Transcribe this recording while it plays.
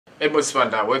Edmore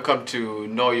Sibanda, welcome to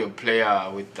Know Your Player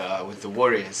with the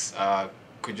Warriors.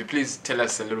 Could you please tell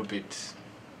us a little bit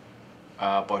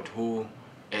about who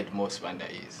Edmore Sibanda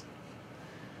is?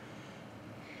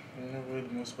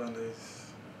 Edmore Sibanda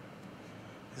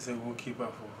is a goalkeeper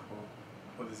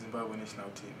for the Zimbabwe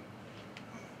national team.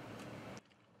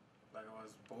 Like I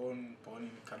was born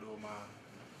in Kadoma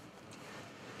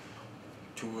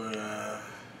to a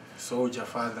soldier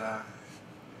father.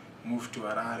 Moved to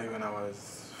Harare when I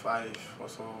was 5 or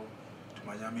so, to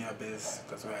Miami base.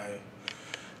 That's where I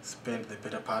spent the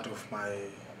better part of my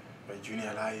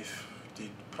junior life.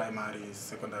 Did primary,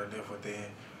 secondary level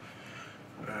there.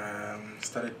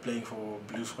 Started playing for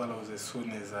Blue Swallows as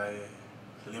soon as I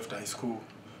left high school,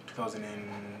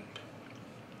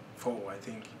 2004 I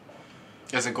think.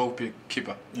 As a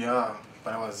goalkeeper? Yeah,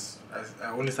 but I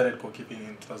only started goalkeeping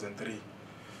in 2003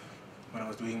 when I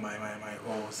was doing my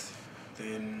O's.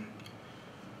 Then,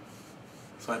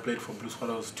 so I played for Blue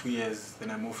Swallows 2 years, then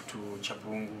I moved to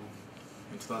Chapungu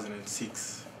in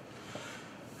 2006.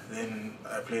 Then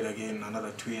I played again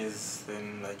another 2 years,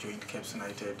 then I joined Caps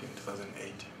United in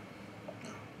 2008.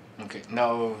 Yeah. Okay,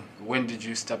 now when did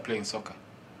you start playing soccer?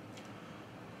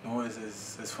 No,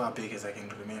 as far back as I can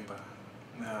remember.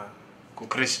 Yeah.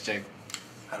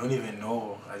 I don't even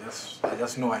know, I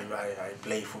just know I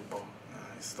play football.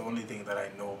 It's the only thing that I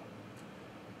know.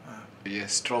 You're a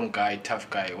strong guy, tough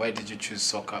guy. Why did you choose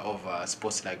soccer over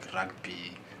sports like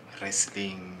rugby,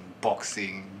 wrestling,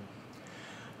 boxing?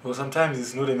 Well, sometimes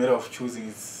it's not a matter of choosing.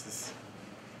 It's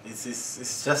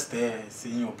just there. It's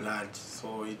in your blood.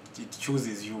 So it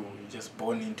chooses you. You're just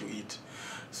born into it.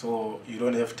 So you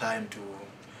don't have time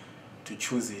to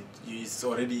choose it. It's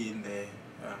already in there.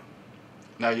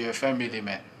 Now you're a family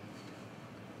man.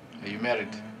 Are you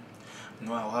married?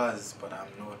 No, I was, but I'm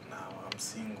not now. I'm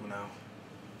single now.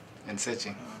 And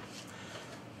searching?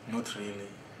 Not really.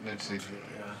 Not really?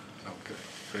 Yeah. Okay,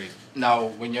 great. Now,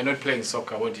 when you're not playing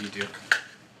soccer, what do you do?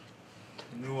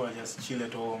 No, I just chill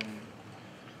at home,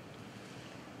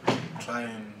 try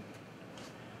and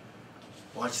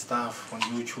watch stuff on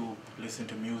YouTube, listen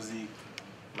to music.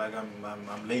 Like I'm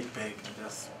laid back. I'm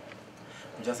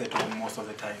just at home most of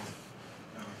the time.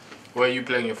 Where are you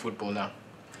playing your football now?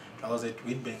 I was at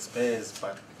Witbank Spurs,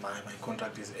 but my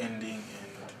contract is ending, and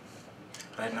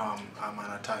right now I'm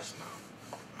unattached now.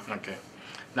 Okay.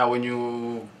 Now, when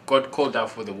you got called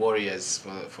up for the Warriors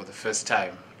for the first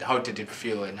time, how did it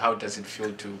feel, and how does it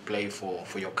feel to play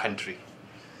for your country?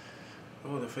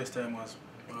 Oh, the first time was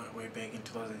way back in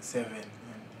 2007,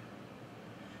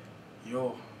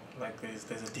 and like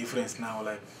there's a difference now.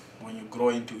 Like when you grow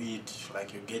into it,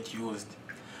 like you get used,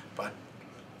 but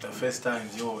the first time,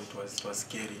 it was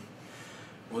scary,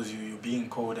 because you're being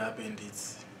called up, and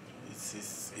it's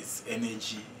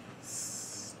energy,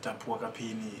 it's Tapua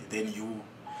Kapini, then you.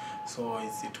 So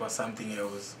it was something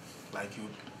else. Like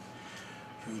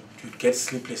you'd get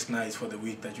sleepless nights for the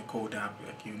week that you called up.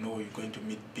 Like you're going to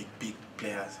meet big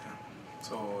players.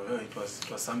 So it was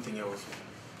something else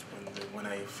when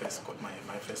I first got my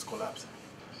first call-ups.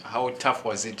 How tough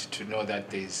was it to know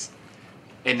that there's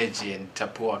energy and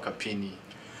Tapua Kapini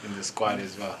in the squad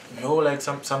as well? No, like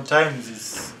sometimes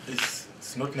it's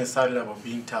not necessarily about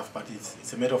being tough, but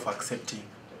it's a matter of accepting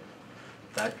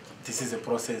that this is a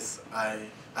process. I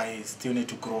still need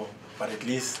to grow, but at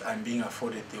least I'm being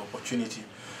afforded the opportunity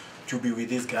to be with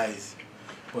these guys.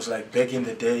 Because like back in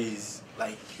the days,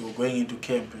 like you're going into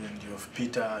camp and you have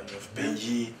Peter, you have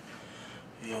Benji,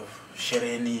 you have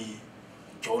Shereni,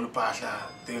 Joel Pasha.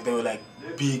 They were like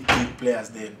big players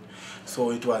then.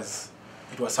 So it was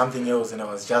something else, and I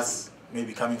was just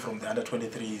maybe coming from the under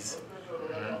 23s,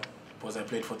 because I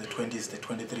played for the 20s, the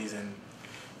 23s, and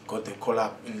got the call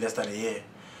up in less than a year.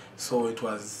 So it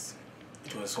was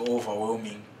so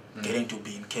overwhelming getting to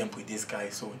be in camp with these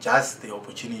guys. So just the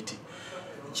opportunity,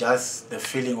 just the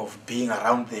feeling of being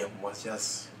around them was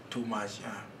just too much.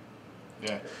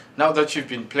 Yeah. Now that you've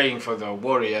been playing for the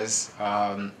Warriors,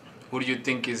 who do you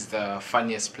think is the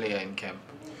funniest player in camp?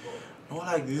 No,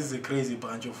 like this is a crazy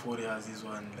bunch of Warriors. This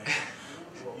one, like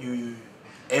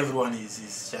everyone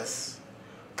is just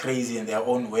crazy in their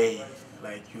own way.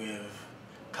 Like you have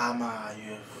Kama,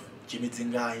 you have Jimmy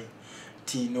Zingai,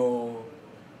 Tino,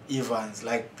 Evans.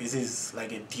 Like this is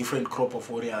like a different crop of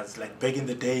Warriors. Like back in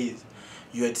the days,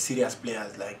 you had serious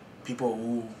players, like people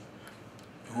who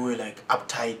were like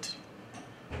uptight.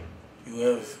 You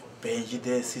have Benji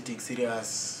there sitting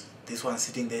serious, this one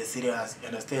sitting there serious, you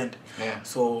understand? Yeah.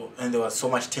 So, and there was so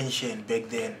much tension back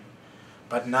then.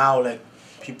 But now, like,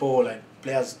 people, like,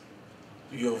 players,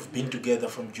 you've been together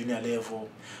from junior level,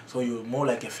 so you're more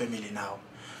like a family now.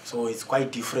 So it's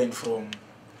quite different from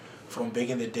back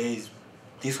in the days.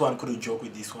 this one couldn't joke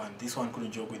with this one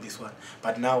couldn't joke with this one.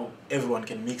 But now everyone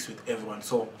can mix with everyone.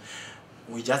 So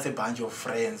we're just a bunch of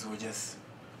friends who just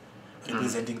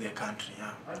representing their country.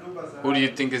 Yeah. Who do you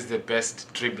think is the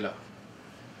best dribbler?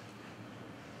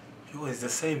 It's the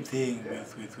same thing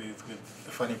with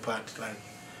the funny part. Like,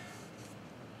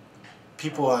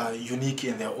 people are unique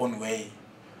in their own way.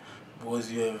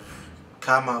 Because you have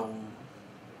Kama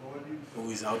who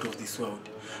is out of this world.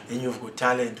 Then you've got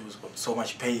talent who's got so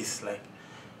much pace. Like,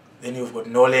 then you've got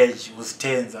knowledge whose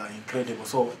turns are incredible.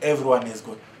 So everyone has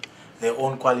got their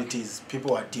own qualities.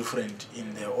 People are different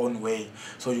in their own way.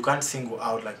 So you can't single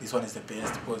out like this one is the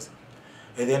best, because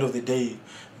at the end of the day,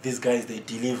 these guys, they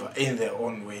deliver in their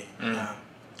own way.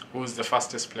 Who's the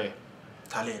fastest player?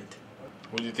 Talent.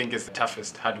 Who do you think is the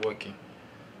toughest, hardworking?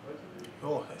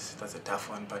 Oh, that's a tough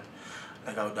one, but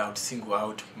like I would single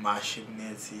out Mashi,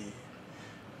 Netsi,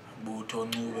 Buto,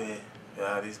 Nube,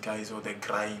 these guys, or the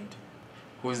grind.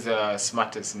 Who's the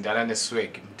smartest? Ndarane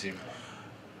swag team.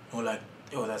 No, like,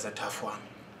 that's a tough one.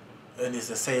 And it's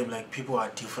the same, like, people are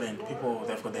different. People,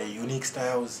 they've got their unique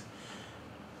styles.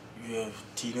 You have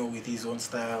Tino with his own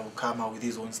style, Kama with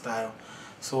his own style.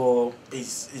 So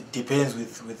it depends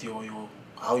with your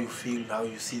how you feel, how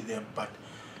you see them, but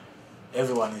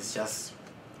everyone is just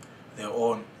their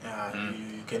own.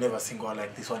 You can never single out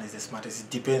like this one is the smartest. It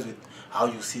depends with how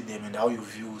you see them and how you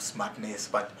view smartness,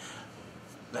 but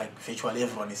like virtually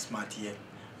everyone is smart here,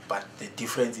 but the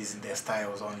difference is in their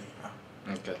styles only.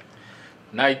 Okay.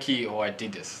 Nike or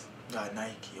Adidas?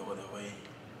 Nike all the way.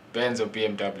 Benz or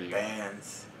BMW?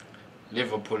 Benz.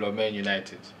 Liverpool or Man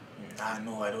United?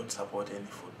 No, I don't support any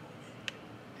football.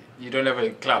 You don't have a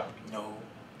club? No.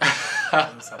 I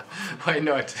don't support Why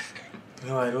not?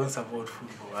 No, I don't support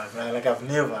football.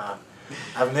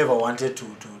 I've never wanted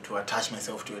to attach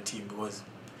myself to a team, because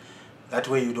that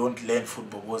way you don't learn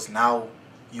football, because now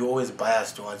you're always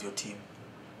biased towards your team.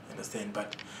 Understand?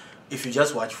 But if you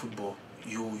just watch football,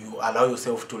 you allow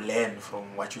yourself to learn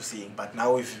from what you're seeing. But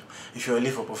now if you're a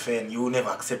Liverpool fan, you will never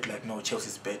accept like, no,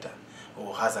 Chelsea's better,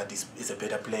 or Hazard is a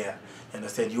better player. You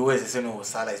understand? You always say, no,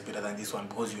 Salah is better than this one,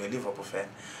 because you're a Liverpool fan.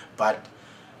 But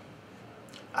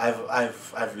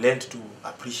I've learned to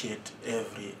appreciate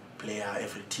every player,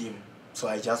 every team. So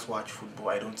I just watch football.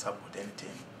 I don't support any team.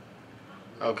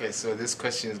 Okay, so this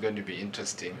question is going to be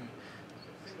interesting.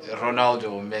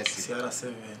 Ronaldo or Messi?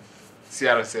 CR7.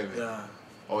 CR7? Yeah.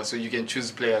 Oh, so you can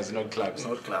choose players, not clubs?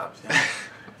 Not clubs,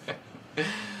 yeah.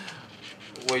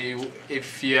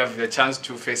 If you have the chance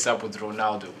to face up with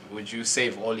Ronaldo, would you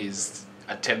save all his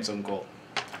attempts on goal?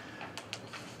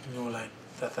 Like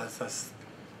that's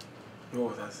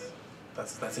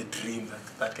a dream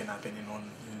that can happen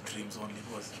in dreams only,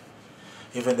 because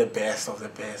even the best of the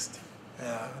best,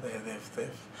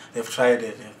 they've tried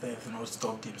it, they've not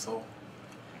stopped him, so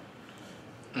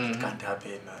it can't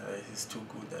happen. He's too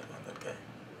good, that guy.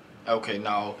 Okay,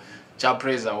 now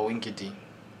Japreza or Winkity?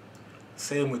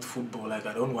 Same with football. Like,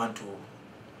 I don't want to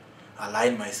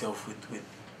align myself with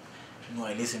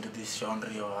I listen to this genre,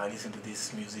 or I listen to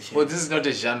this musician. Well, this is not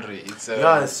a genre. It's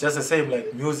it's just the same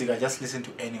like music. I just listen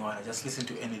to anyone. I just listen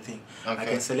to anything. Okay. I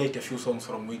can select a few songs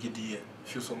from Winkity, a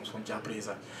few songs from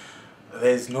Japreza.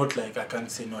 There's not like I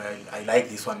can't say, no, I like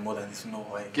this one more than this. No,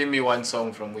 give me one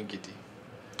song from Winkity.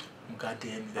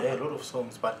 There are a lot of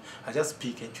songs, but I just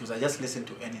pick and choose. I just listen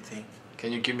to anything.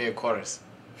 Can you give me a chorus?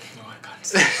 No, I can't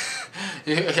sing.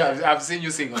 I've seen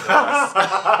you sing on the bus.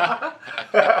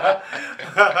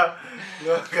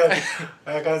 No,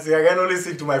 I can't sing. I can only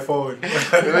sing to my phone. You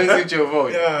only sing to your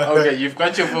phone? Yeah. Okay, you've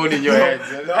got your phone in your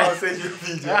hands. No, I'll send you a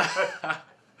video.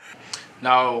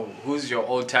 Now, who's your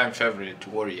all-time favorite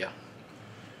warrior?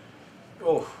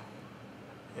 Oh,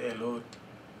 there are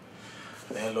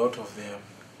a lot of them.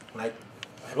 Like,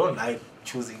 I don't like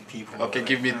choosing people. Okay,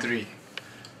 give me three.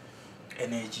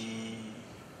 Energy,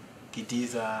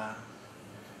 Gidiza,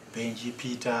 Benji,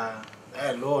 Peter,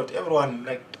 a lot. Everyone,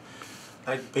 like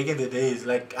back in the days,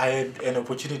 like, I had an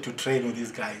opportunity to train with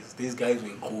these guys. These guys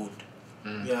were good.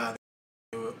 Yeah,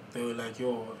 they were like, they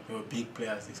were big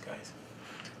players, these guys.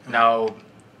 Now,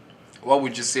 what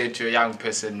would you say to a young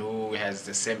person who has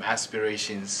the same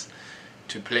aspirations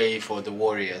to play for the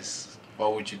Warriors?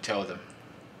 What would you tell them?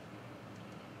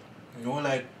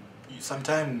 Like,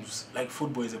 sometimes, like,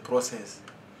 football is a process.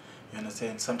 You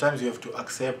understand? Sometimes you have to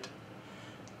accept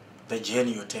the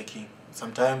journey you're taking.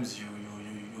 Sometimes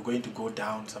you're going to go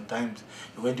down. Sometimes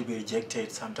you're going to be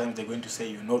rejected. Sometimes they're going to say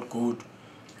you're not good.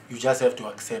 You just have to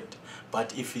accept.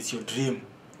 But if it's your dream,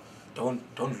 don't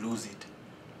lose it.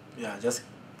 Yeah, just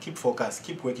keep focused,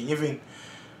 keep working. Even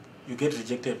you get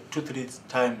rejected 2-3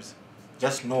 times,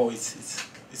 just know it's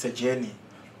a journey.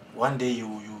 One day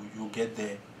you you get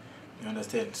there. You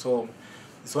understand? So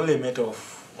it's only a matter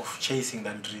of chasing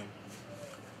that dream.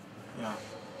 Yeah.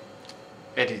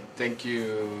 Eddie, thank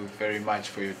you very much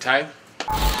for your time.